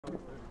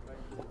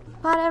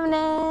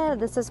Paremne,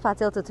 this is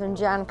Patil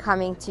Tutunjan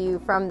coming to you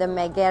from the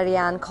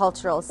Megerian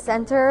Cultural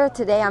Center.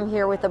 Today I'm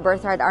here with the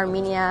Birthright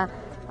Armenia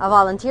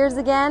volunteers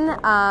again,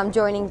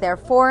 joining their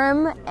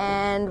forum,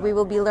 and we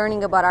will be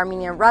learning about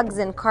Armenian rugs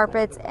and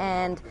carpets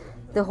and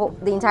the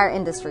entire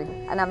industry.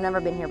 And I've never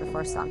been here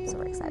before, so I'm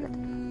super excited.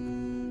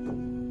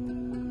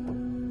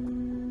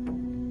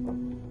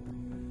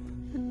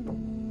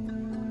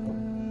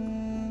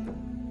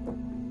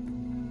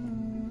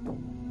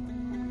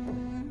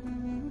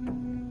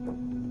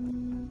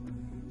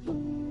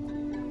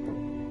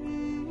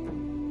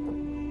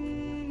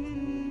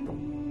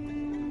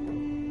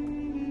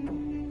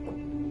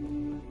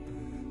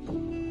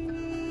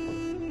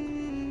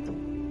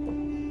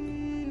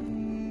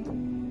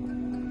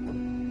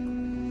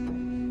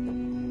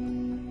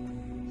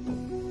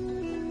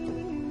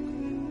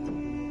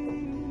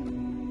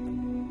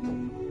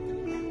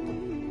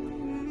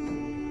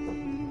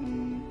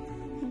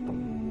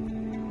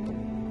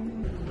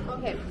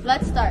 Okay,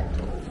 let's start.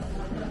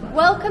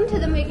 Welcome to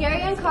the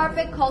Megerian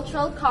Carpet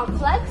Cultural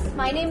Complex.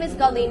 My name is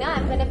Galina.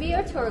 I'm going to be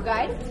your tour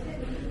guide.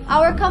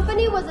 Our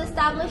company was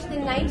established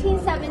in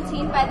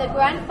 1917 by the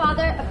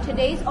grandfather of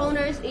today's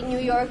owners in New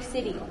York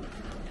City.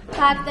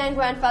 Back then,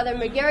 Grandfather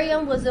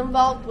Megerian was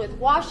involved with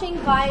washing,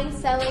 buying,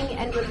 selling,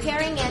 and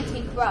repairing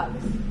antique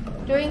rugs.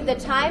 During the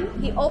time,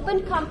 he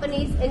opened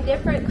companies in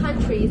different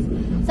countries,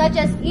 such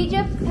as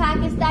Egypt,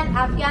 Pakistan,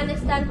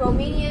 Afghanistan,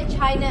 Romania,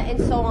 China, and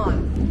so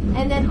on.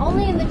 And then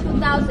only in the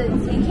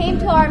 2000s, he came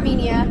to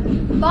Armenia,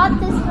 bought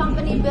this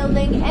company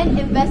building, and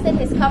invested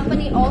his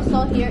company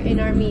also here in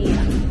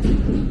Armenia.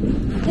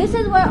 This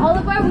is where all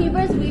of our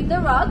weavers weave the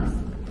rugs.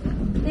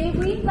 They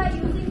weave by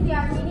using the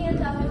Armenian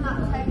double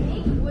knot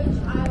technique, which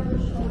I will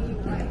show you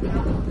right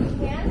now with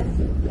two hands.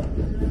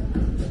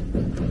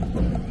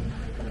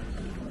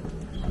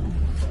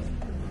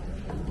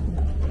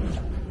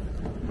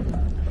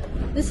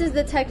 This is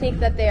the technique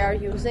that they are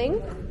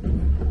using.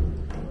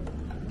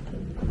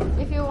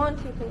 If you want,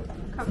 you can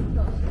come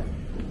closer.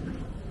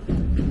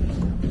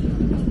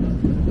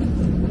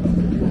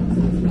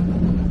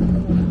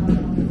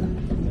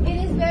 It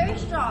is very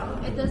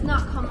strong. It does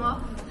not come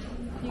off.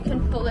 You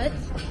can pull it.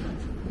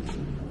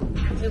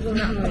 It will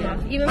not come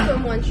off, even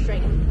from one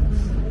string.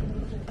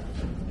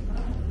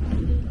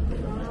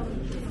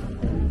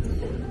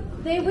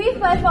 They weave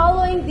by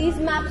following these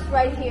maps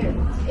right here.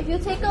 If you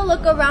take a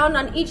look around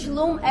on each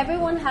loom,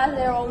 everyone has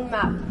their own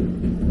map.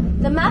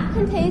 The map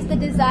contains the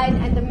design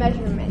and the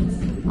measurements.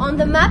 On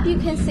the map, you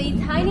can see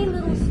tiny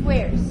little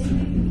squares.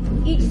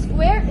 Each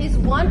square is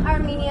one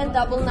Armenian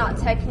double knot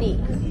technique.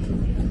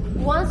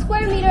 1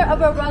 square meter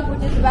of a rug,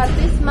 which is about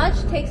this much,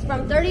 takes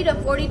from 30 to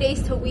 40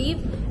 days to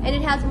weave, and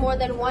it has more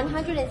than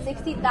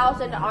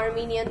 160,000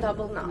 Armenian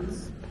double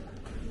knots.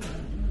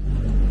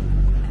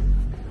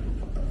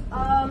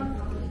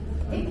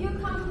 If you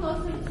come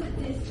closer to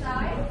this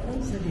side,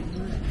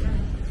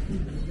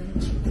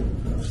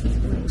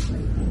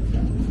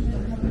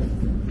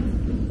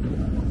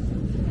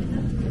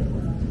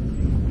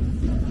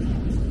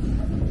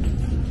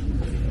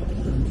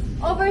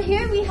 over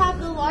here we have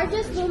the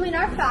largest loom in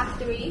our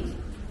factory.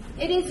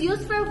 It is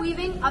used for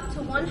weaving up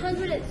to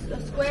 100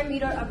 square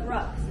meter of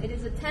rugs. It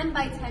is a 10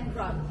 by 10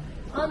 rug.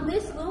 On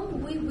this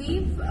loom, we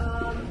weave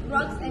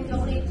rugs and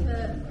donate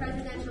to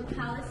presidential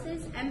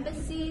palaces,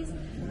 embassies,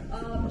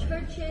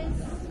 churches,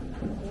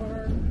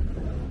 or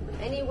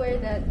anywhere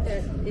that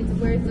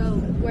where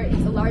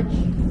it's a large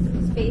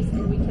space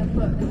and we can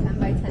put a 10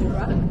 by 10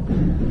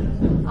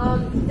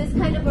 rug. This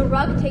kind of a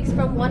rug takes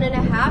from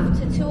 1.5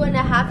 to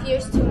 2.5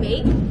 years to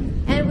make,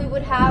 and we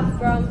would have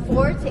from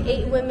 4 to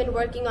 8 women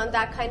working on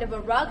that kind of a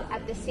rug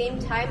at the same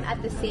time,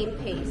 at the same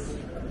pace.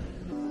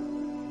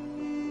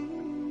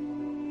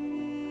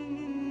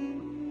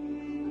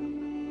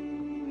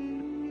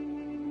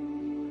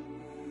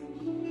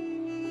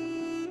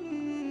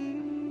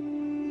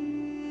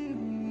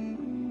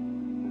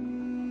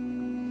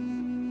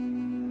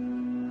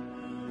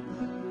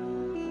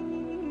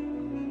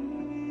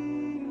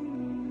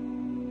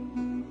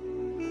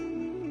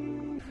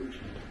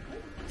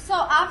 So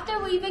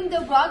after weaving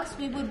the rugs,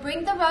 we would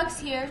bring the rugs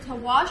here to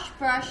wash,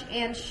 brush,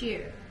 and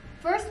shear.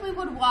 First we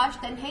would wash,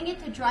 then hang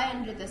it to dry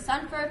under the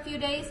sun for a few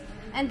days,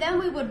 and then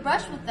we would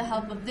brush with the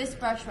help of this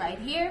brush right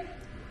here,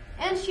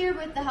 and shear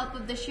with the help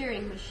of the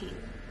shearing machine.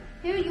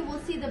 Here you will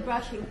see the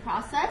brushing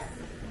process.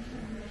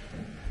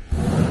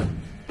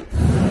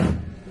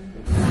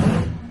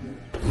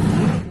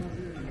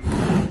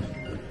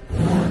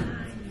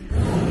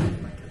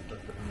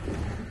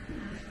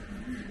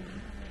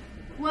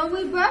 When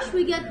we brush,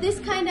 we get this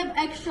kind of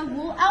extra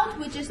wool out,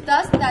 which is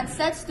dust that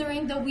sets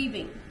during the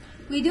weaving.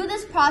 We do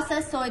this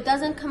process so it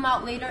doesn't come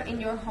out later in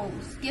your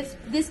homes.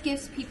 This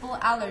gives people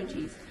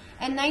allergies.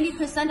 And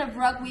 90% of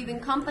rug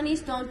weaving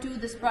companies don't do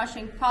this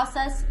brushing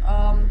process,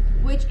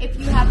 which if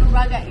you have a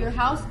rug at your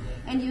house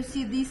and you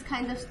see these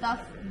kind of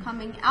stuff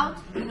coming out,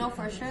 you know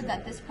for sure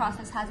that this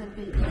process hasn't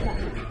been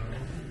done.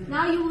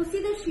 Now you will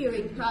see the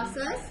shearing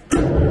process.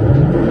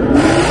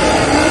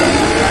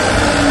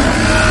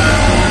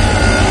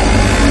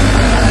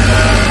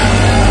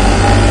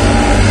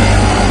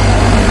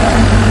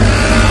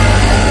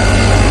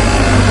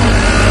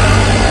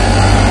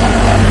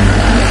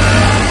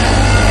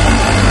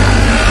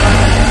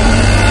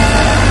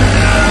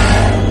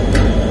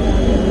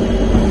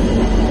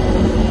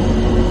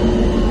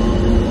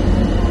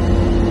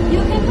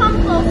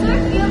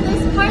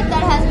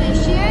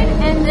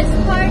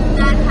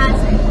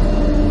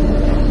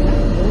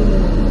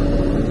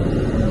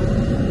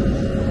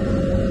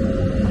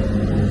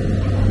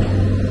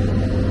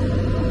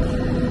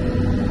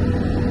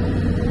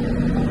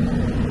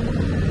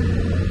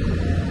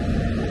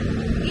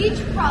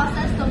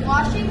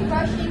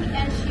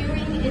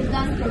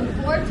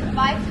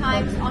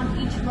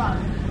 rug.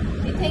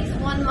 It takes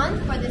 1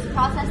 month for this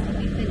process to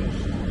be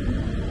finished.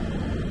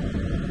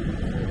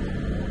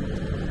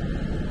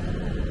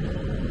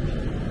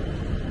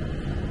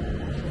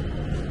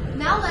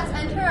 Now let's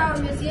enter our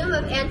Museum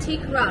of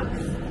Antique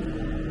Rugs.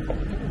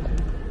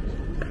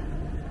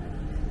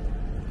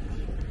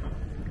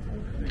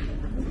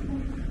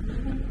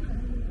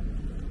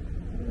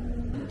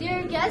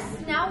 Dear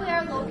guests, now we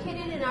are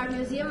located in our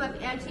Museum of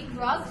Antique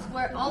Rugs,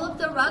 where all of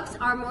the rugs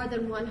are more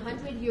than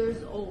 100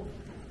 years old.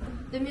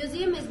 The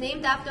museum is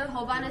named after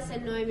Hovannes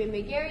and Noemi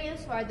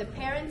Megerians, who are the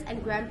parents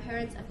and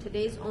grandparents of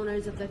today's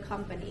owners of the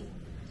company.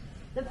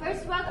 The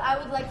first rug I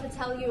would like to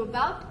tell you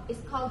about is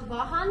called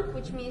Vahan,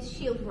 which means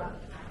shield rug.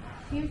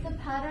 Here's the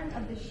pattern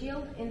of the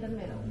shield in the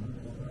middle.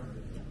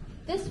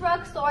 This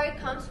rug story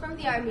comes from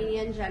the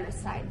Armenian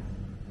genocide.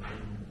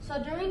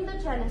 So during the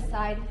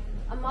genocide,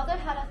 a mother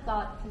had a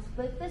thought to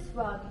split this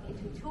rug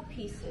into 2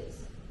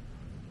 pieces,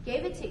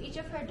 gave it to each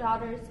of her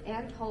daughters,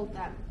 and told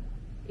them,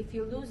 if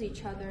you lose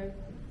each other,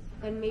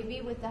 then maybe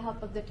with the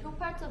help of the 2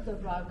 parts of the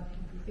rug,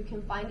 you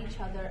can find each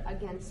other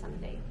again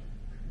someday.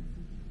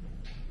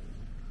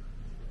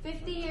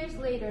 50 years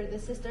later, the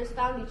sisters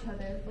found each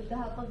other with the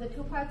help of the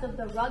 2 parts of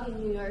the rug in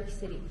New York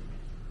City.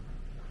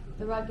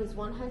 The rug is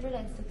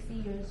 160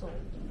 years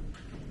old.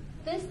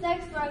 This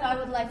next rug I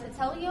would like to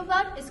tell you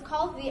about is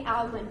called the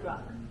almond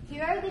rug.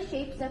 Here are the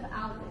shapes of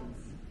almonds.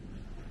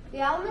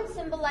 The almond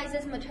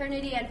symbolizes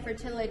maternity and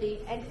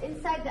fertility, and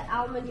inside the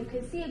almond you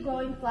can see a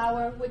growing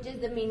flower, which is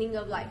the meaning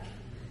of life.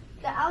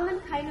 The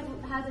almond kind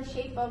of has a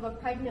shape of a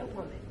pregnant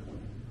woman.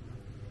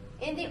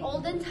 In the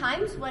olden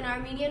times, when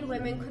Armenian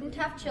women couldn't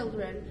have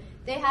children,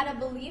 they had a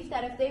belief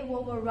that if they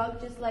wove a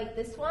rug just like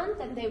this one,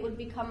 then they would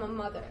become a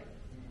mother.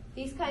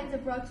 These kinds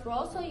of rugs were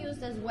also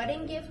used as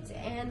wedding gifts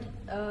and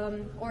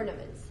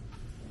ornaments.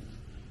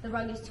 The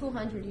rug is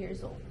 200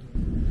 years old.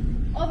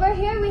 Over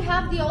here we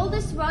have the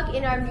oldest rug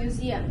in our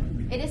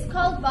museum. It is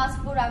called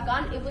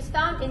Vaspurakan. It was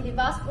found in the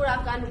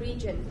Vaspurakan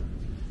region.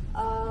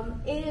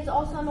 It is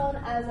also known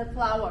as a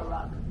flower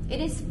rug. It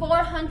is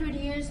 400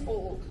 years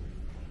old.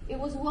 It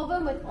was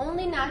woven with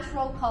only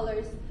natural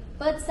colors,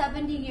 but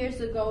 70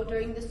 years ago,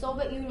 during the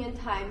Soviet Union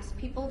times,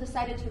 people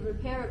decided to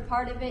repair a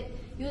part of it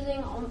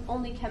using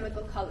only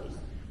chemical colors.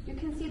 You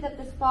can see that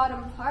this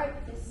bottom part,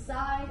 this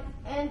side,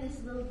 and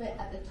this little bit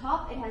at the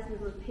top, it has been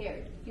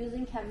repaired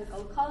using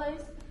chemical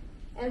colors.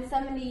 And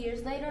 70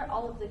 years later,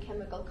 all of the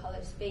chemical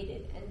colors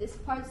faded, and this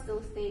part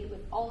still stayed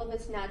with all of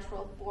its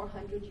natural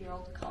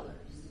 400-year-old colors.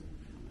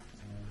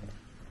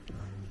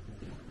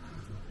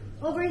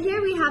 Over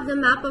here we have the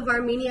map of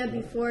Armenia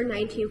before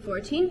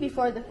 1914,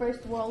 before the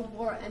First World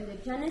War and the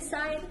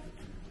genocide.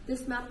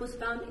 This map was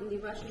found in the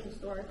Russian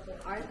Historical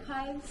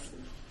Archives.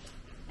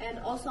 And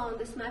also on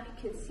this map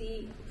you can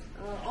see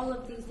all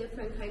of these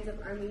different kinds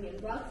of Armenian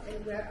rugs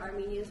and where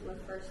Armenians were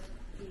first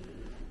used.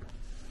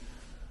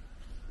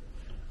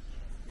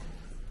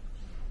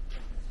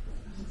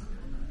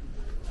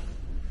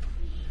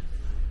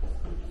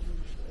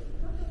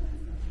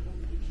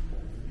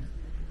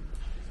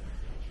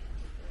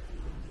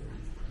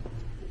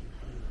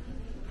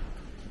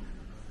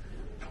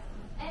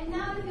 And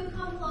now if you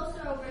come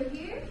closer over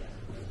here,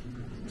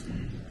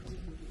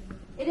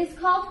 it is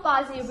called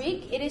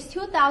Bazirik. It is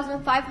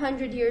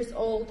 2,500 years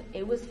old.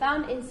 It was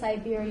found in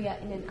Siberia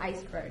in an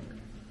iceberg.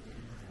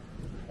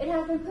 It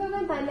has been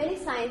proven by many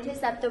scientists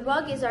that the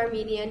rug is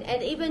Armenian,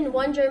 and even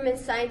one German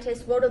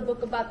scientist wrote a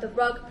book about the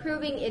rug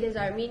proving it is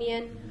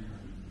Armenian.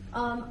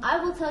 I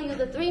will tell you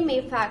the 3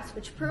 main facts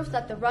which prove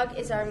that the rug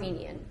is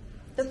Armenian.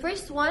 The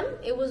first one,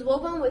 it was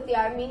woven with the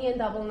Armenian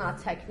double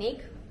knot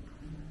technique.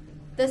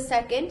 The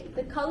second,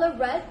 the color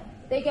red,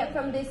 they get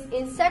from this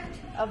insect,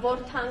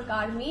 Vortan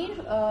Garmir.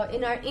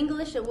 In our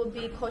English, it would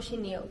be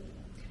cochineal.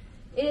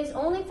 It is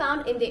only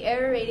found in the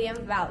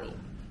Arabian Valley.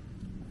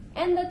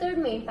 And the third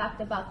main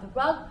fact about the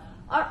rug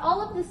are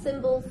all of the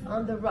symbols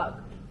on the rug.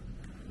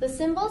 The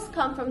symbols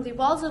come from the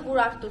walls of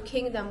Urartu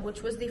Kingdom,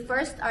 which was the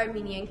first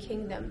Armenian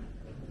kingdom.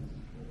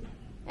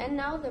 And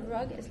now the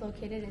rug is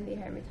located in the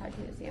Hermitage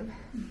Museum.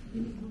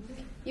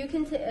 You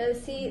can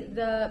see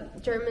the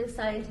German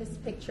scientist's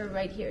picture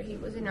right here. He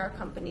was in our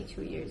company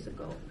 2 years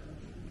ago.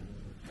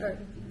 Or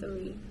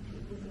 3.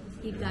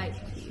 He died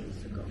 2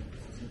 years ago.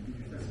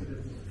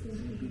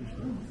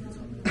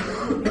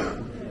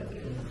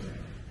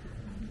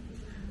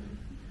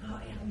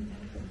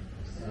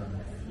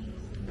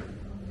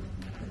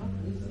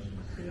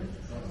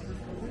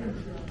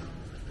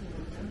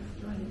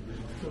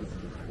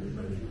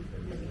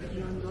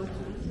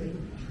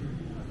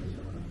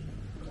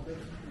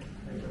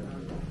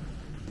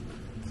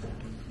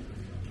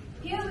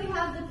 Here we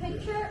have the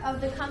picture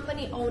of the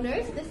company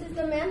owners. This is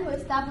the man who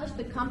established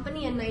the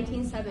company in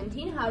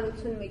 1917,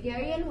 Harutun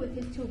Megerian, with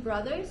his 2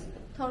 brothers,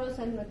 Toros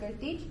and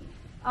Mukhertich.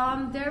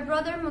 Their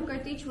brother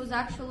Mukhertich was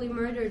actually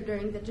murdered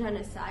during the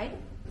genocide.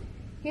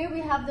 Here we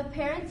have the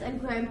parents and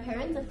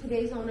grandparents of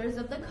today's owners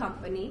of the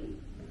company.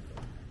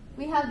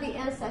 We have the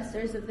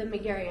ancestors of the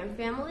Megerian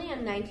family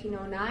in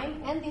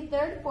 1909, and the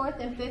 3rd, 4th,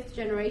 and 5th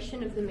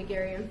generation of the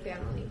Megerian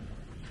family.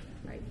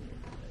 Right here.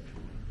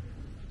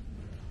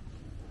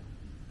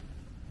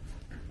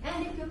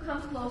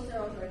 come closer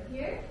over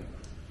here,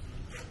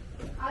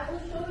 I will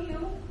show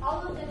you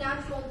all of the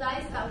natural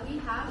dyes that we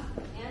have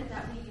and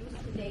that we use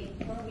today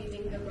for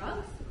weaving the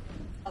rugs.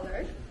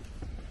 Color.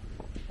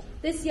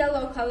 This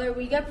yellow color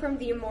we get from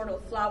the immortal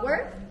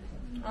flower.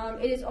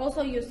 It is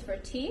also used for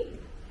tea.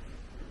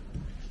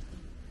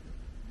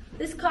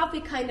 This coffee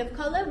kind of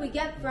color we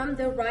get from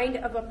the rind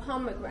of a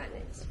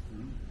pomegranate.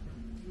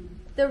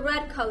 The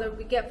red color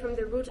we get from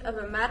the root of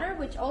a madder,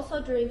 which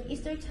also during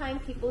Easter time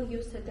people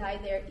use to dye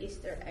their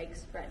Easter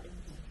eggs red.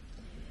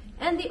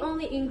 And the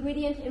only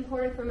ingredient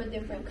imported from a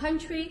different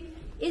country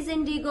is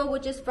indigo,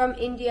 which is from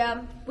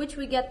India, which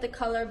we get the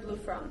color blue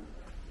from.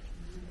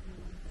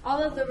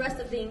 All of the rest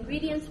of the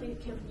ingredients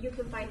you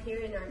can find here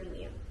in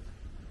Armenia.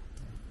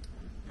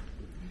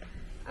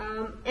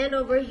 And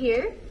over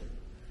here,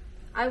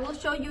 I will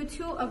show you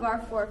 2 of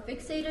our 4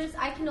 fixators.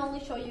 I can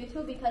only show you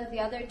 2 because the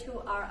other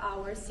 2 are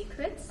our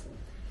secrets.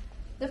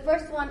 The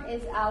first one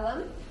is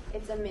alum.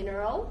 It's a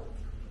mineral.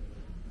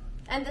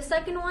 And the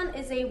second one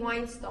is a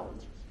wine stone.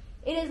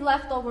 It is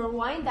leftover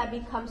wine that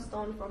becomes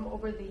stone from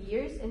over the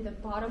years in the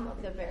bottom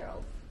of the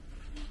barrel.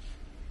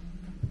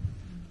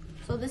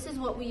 So this is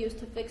what we use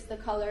to fix the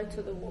color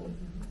to the wool.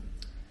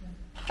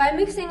 By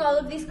mixing all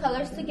of these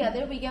colors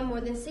together, we get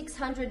more than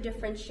 600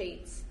 different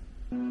shades.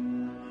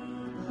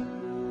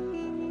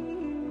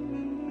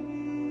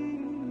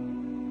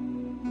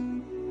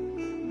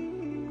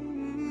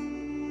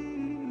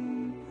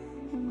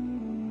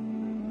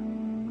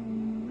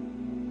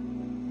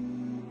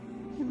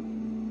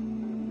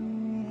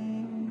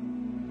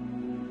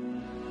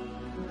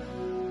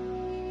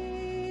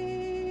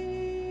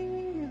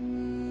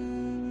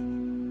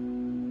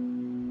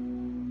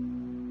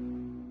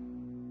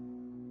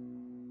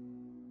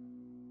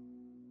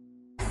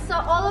 So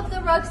all of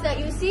the rugs that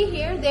you see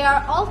here, they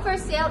are all for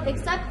sale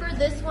except for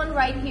this one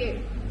right here.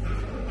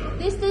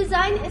 This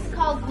design is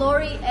called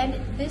Glory, and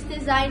this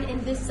design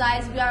in this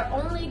size, we are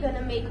only going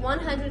to make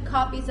 100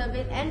 copies of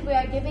it, and we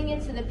are giving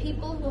it to the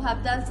people who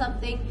have done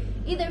something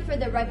either for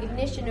the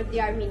recognition of the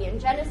Armenian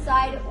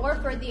genocide or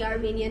for the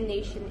Armenian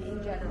nation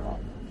in general.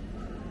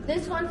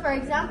 This one, for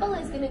example,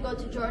 is going to go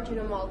to George and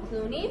Amal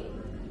Clooney.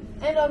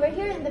 And over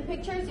here in the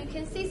pictures, you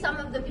can see some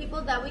of the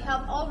people that we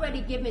have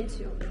already given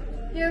to.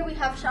 Here we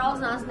have Charles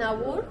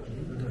Aznavour,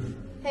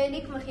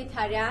 Helik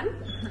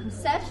Mkhitaryan,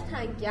 Serge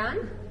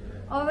Tankian.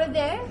 Over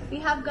there, we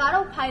have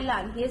Garo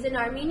Paylan. He is an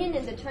Armenian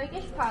in the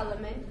Turkish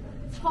parliament,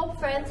 Pope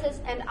Francis,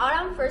 and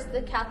Aram First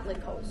the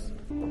Catholicos.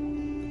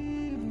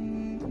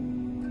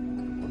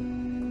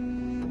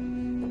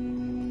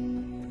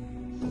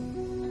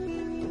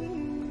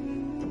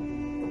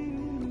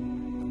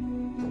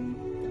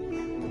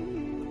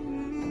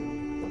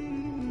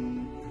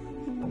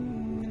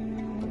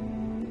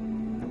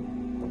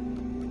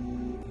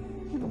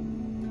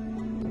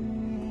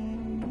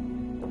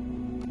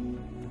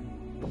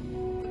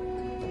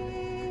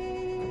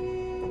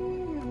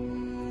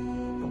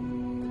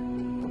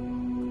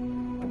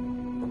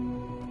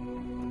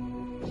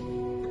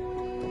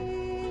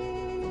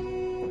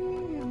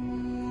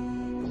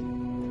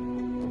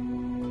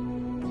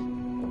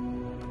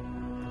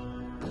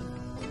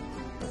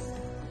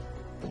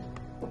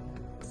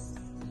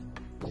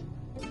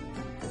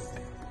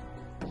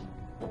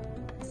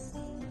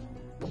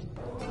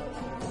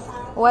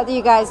 What do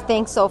you guys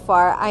think so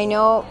far? I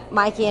know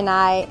Mikey and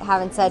I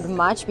haven't said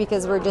much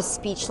because we're just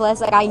speechless.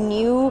 Like, I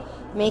knew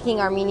making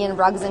Armenian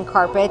rugs and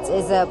carpets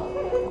is a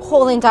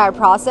whole entire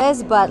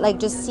process, but like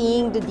just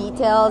seeing the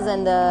details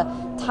and the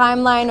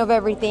timeline of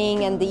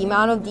everything and the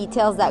amount of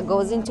details that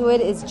goes into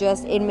it is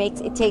just,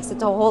 it takes it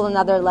to a whole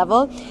another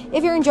level.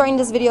 If you're enjoying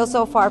this video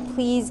so far,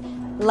 please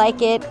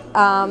like it,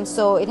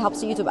 so it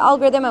helps the YouTube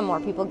algorithm and more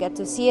people get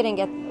to see it and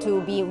get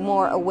to be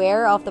more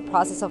aware of the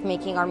process of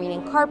making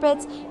Armenian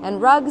carpets and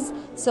rugs.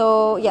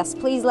 So yes,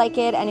 please like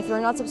it, and if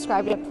you're not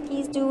subscribed yet,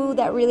 please do.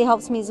 That really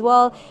helps me as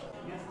well.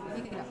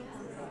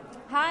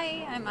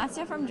 Hi, I'm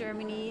Asya from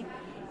Germany.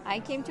 I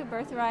came to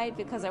Birthright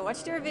because I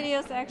watched your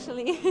videos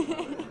actually.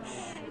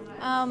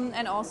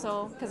 And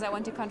also because I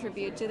want to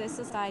contribute to this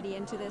society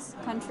and to this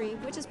country,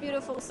 which is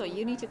beautiful, so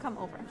you need to come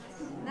over.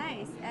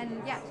 Nice.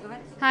 And yeah, go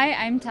ahead. Hi,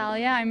 I'm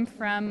Talia. I'm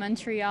from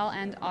Montreal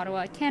and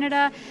Ottawa,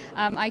 Canada.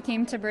 I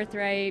came to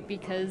Birthright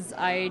because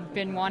I'd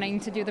been wanting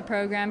to do the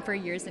program for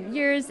years and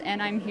years,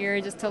 and I'm here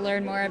just to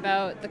learn more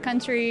about the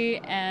country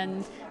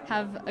and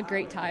have a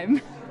great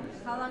time.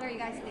 How long are you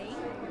guys staying?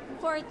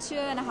 For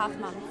 2.5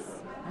 months.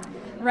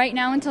 Right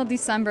now until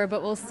December,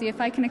 but we'll see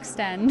if I can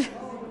extend.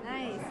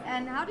 Nice.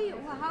 And how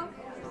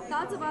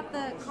thoughts about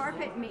the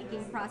carpet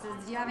making process?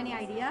 Do you have any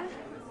idea?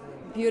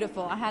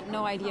 Beautiful. I had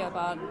no idea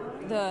about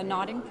the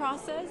knotting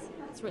process.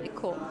 It's really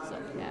cool. So.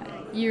 Yeah,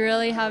 you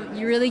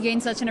really gain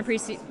such an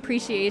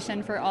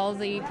appreciation for all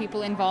the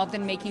people involved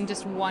in making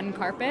just one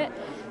carpet.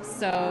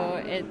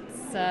 So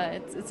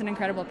it's an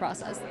incredible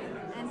process.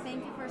 And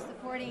thank you for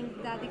supporting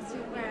that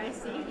extreme where I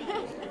see.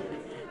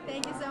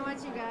 Thank you so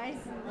much, you guys.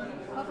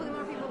 Hopefully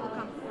more people will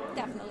come.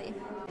 Definitely.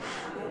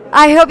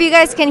 I hope you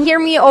guys can hear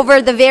me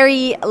over the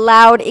very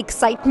loud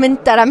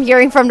excitement that I'm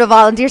hearing from the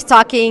volunteers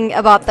talking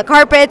about the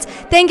carpets.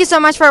 Thank you so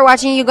much for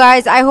watching, you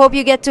guys. I hope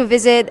you get to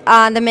visit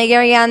the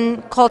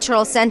Megerian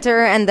Cultural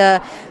Center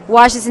and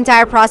watch this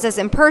entire process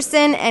in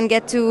person and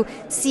get to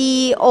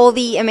see all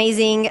the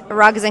amazing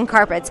rugs and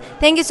carpets.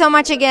 Thank you so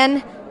much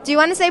again. Do you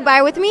want to say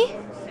bye with me?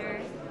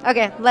 Sure.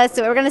 Okay, let's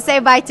do it. We're going to say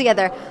bye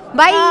together.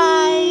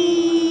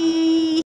 Bye.